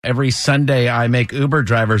Every Sunday, I make Uber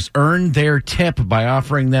drivers earn their tip by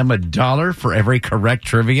offering them $1 for every correct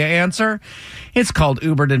trivia answer. It's called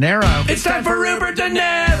Uber Dinero. It's time for Uber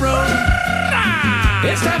Dinero.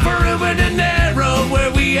 It's time for Uber Dinero,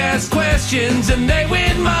 where we ask questions and they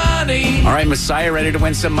win money. All right, Messiah, ready to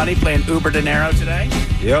win some money playing Uber Dinero today?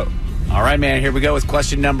 Yep. All right, man, here we go with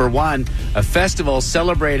question number one. A festival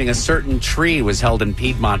celebrating a certain tree was held in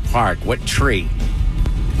Piedmont Park. What tree?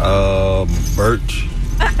 Birch.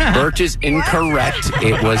 Birch is incorrect.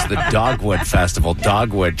 It was the Dogwood Festival,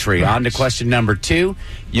 Dogwood tree. On to question number two.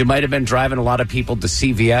 You might have been driving a lot of people to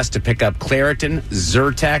CVS to pick up Claritin,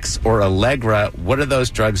 Zyrtex, or Allegra. What are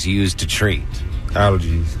those drugs used to treat?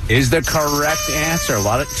 Allergies. Is the correct answer.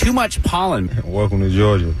 Too much pollen. Welcome to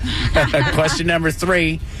Georgia. Question number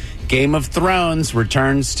three. Game of Thrones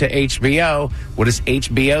returns to HBO. What does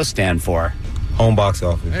HBO stand for? Home box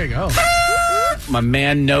office. There you go. My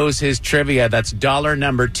man knows his trivia. That's dollar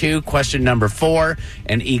number two. Question number four.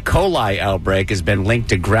 An E. coli outbreak has been linked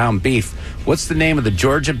to ground beef. What's the name of the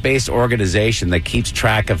Georgia-based organization that keeps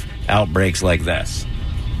track of outbreaks like this?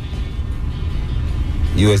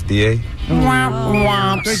 USDA.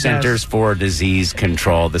 Centers for Disease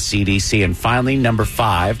Control, the CDC. And finally, number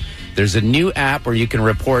five. There's a new app where you can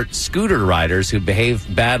report scooter riders who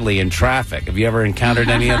behave badly in traffic. Have you ever encountered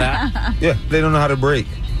any of that? Yeah, they don't know how to brake.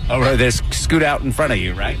 Oh, right, they scoot out in front of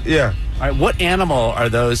you, right? Yeah. All right, what animal are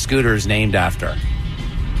those scooters named after?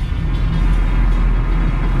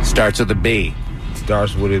 Starts with a B.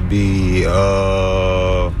 Starts with a B.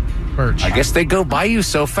 Birch. I guess they go by you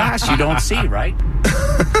so fast you don't see, right?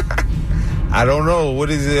 I don't know. What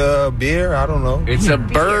is it? Beer? I don't know. It's a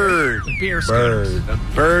bird. Beer scooters. Bird.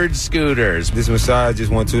 Bird scooters. This Messiah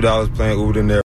just won $2 playing Uber Dinero.